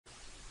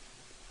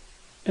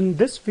In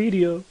this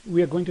video,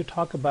 we are going to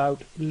talk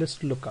about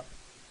list lookup.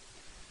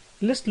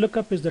 List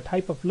lookup is the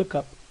type of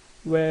lookup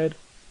where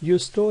you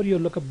store your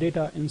lookup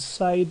data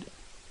inside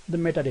the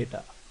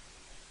metadata.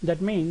 That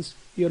means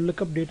your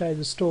lookup data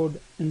is stored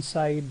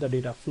inside the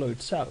data flow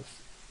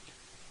itself.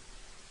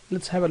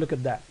 Let's have a look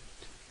at that.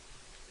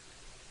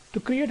 To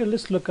create a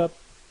list lookup,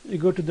 you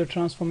go to the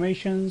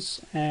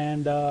transformations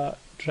and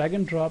drag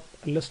and drop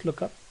a list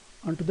lookup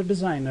onto the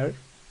designer.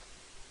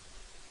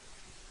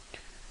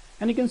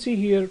 And you can see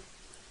here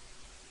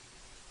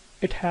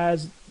it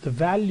has the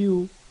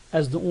value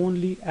as the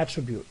only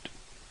attribute.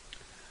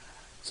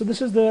 So this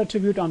is the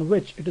attribute on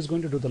which it is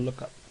going to do the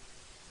lookup.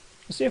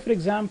 Say for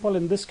example,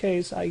 in this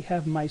case I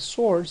have my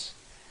source,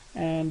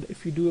 and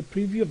if you do a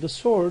preview of the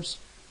source,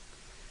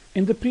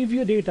 in the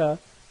preview data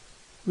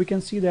we can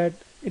see that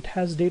it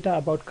has data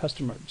about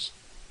customers.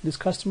 These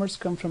customers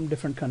come from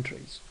different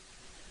countries.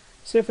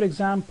 Say for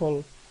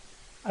example,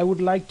 I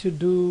would like to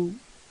do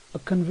a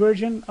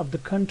conversion of the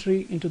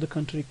country into the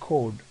country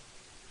code.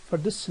 For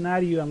this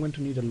scenario, I'm going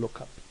to need a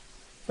lookup.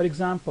 For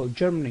example,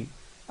 Germany.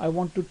 I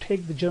want to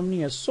take the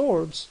Germany as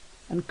source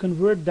and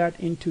convert that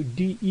into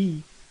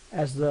DE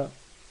as the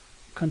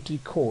country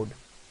code.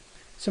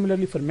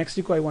 Similarly, for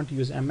Mexico, I want to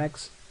use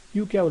MX.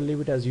 UK, I will leave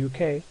it as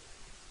UK,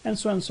 and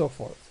so on and so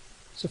forth.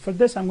 So for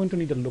this, I'm going to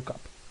need a lookup.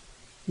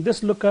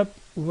 This lookup,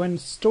 when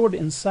stored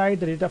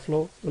inside the data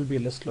flow, will be a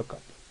list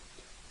lookup.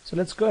 So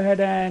let's go ahead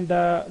and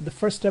the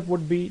first step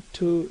would be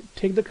to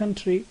take the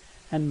country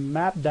and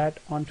map that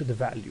onto the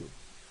value.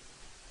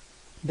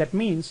 That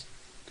means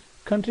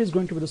country is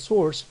going to be the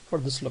source for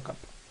this lookup,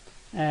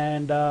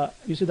 and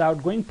you see the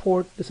outgoing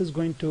port. This is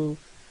going to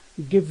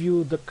give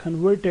you the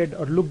converted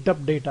or looked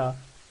up data,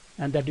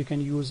 and that you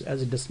can use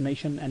as a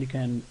destination, and you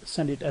can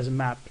send it as a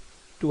map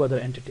to other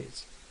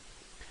entities.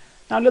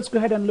 Now let's go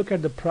ahead and look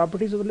at the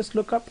properties of the list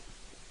lookup.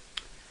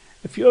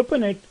 If you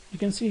open it, you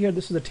can see here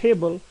this is a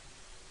table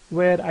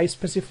where I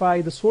specify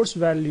the source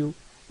value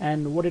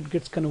and what it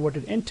gets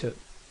converted into.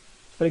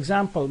 For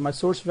example, my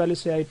source value,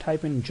 say I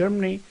type in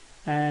Germany,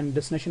 and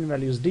destination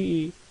value is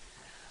DE.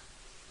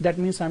 That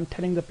means I'm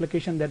telling the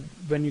application that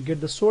when you get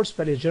the source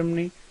value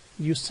Germany,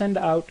 you send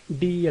out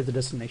DE as the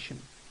destination.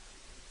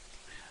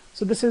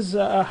 So this is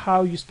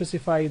how you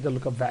specify the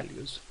lookup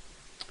values.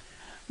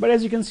 But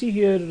as you can see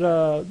here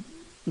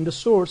in the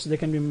source, there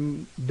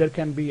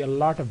can be a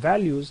lot of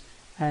values,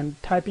 and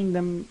typing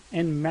them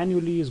in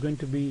manually is going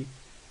to be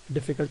a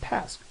difficult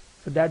task.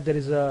 For that, there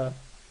is a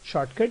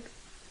shortcut.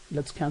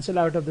 Let's cancel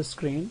out of the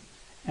screen.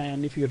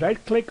 And if you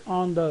right click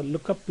on the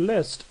lookup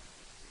list,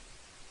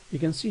 you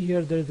can see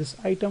here there is this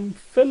item,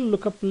 fill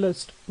lookup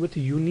list with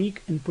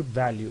unique input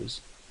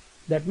values.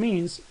 That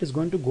means it's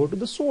going to go to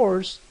the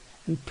source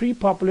and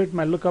pre-populate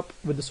my lookup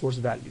with the source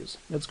values.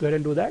 Let's go ahead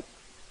and do that.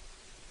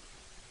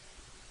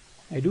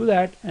 I do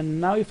that, and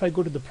now if I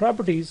go to the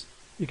properties,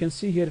 you can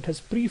see here it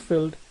has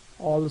pre-filled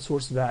all the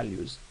source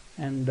values,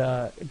 and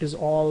it is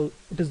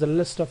the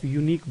list of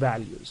unique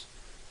values.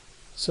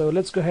 So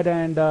let's go ahead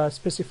and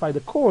specify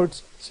the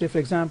codes. Say for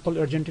example,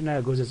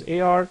 Argentina goes as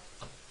AR,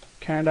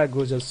 Canada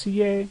goes as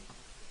CA,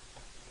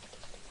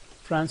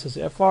 France as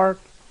FR,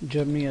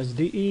 Germany as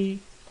DE,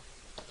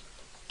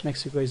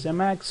 Mexico is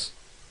MX,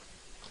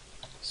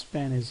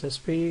 Spain is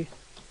SP,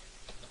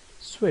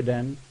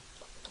 Sweden,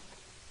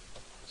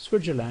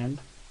 Switzerland,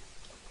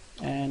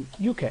 and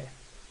UK.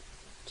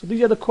 So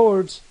these are the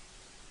codes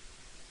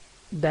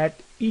that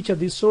each of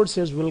these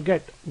sources will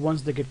get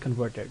once they get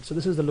converted. So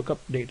this is the lookup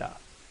data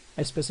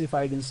I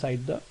specified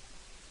inside the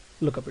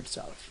lookup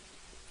itself.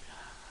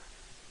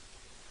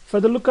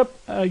 For the lookup,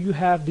 you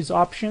have these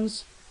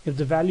options. If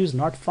the value is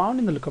not found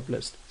in the lookup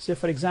list, say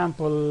for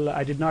example,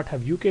 I did not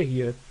have UK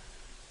here,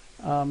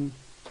 and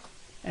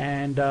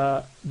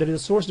there is a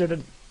source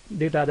data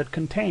that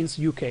contains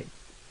UK.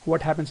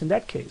 What happens in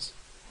that case?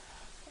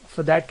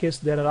 For that case,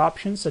 there are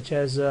options such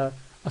as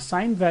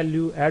assign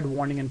value, add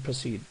warning, and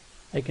proceed.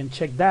 I can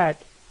check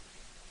that,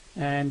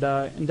 and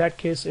in that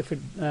case, if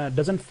it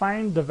doesn't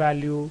find the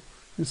value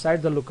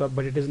inside the lookup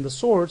but it is in the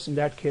source, in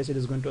that case it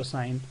is going to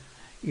assign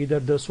either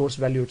the source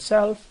value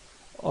itself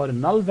or a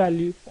null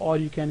value, or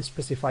you can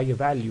specify a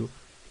value. You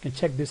can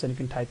check this and you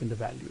can type in the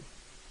value,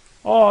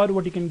 or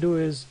what you can do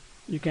is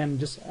you can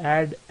just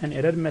add an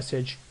error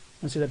message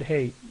and say that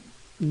hey,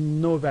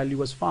 no value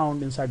was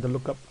found inside the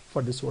lookup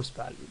for the source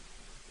value.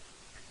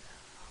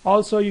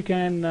 Also, you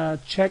can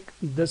check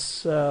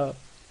this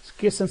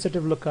case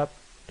sensitive lookup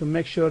to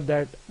make sure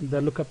that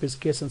the lookup is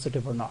case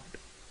sensitive or not.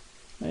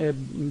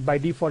 By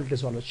default, it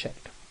is always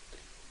checked.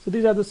 So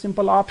these are the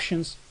simple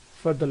options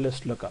for the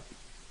list lookup.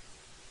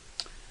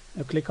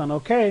 You click on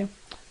OK,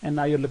 and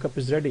now your lookup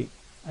is ready.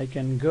 I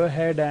can go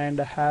ahead and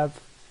have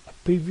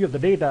a preview of the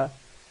data,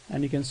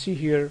 and you can see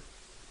here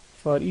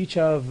for each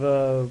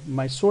of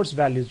my source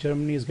values,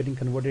 Germany is getting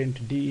converted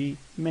into DE,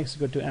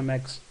 Mexico to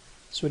MX,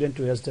 Sweden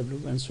to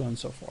SW, and so on and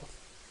so forth.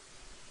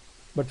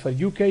 But for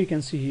UK, you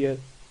can see here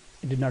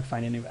it did not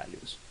find any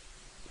values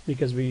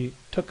because we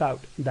took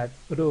out that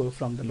row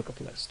from the lookup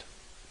list.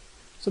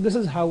 So this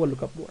is how a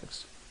lookup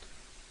works.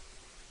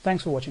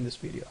 Thanks for watching this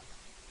video.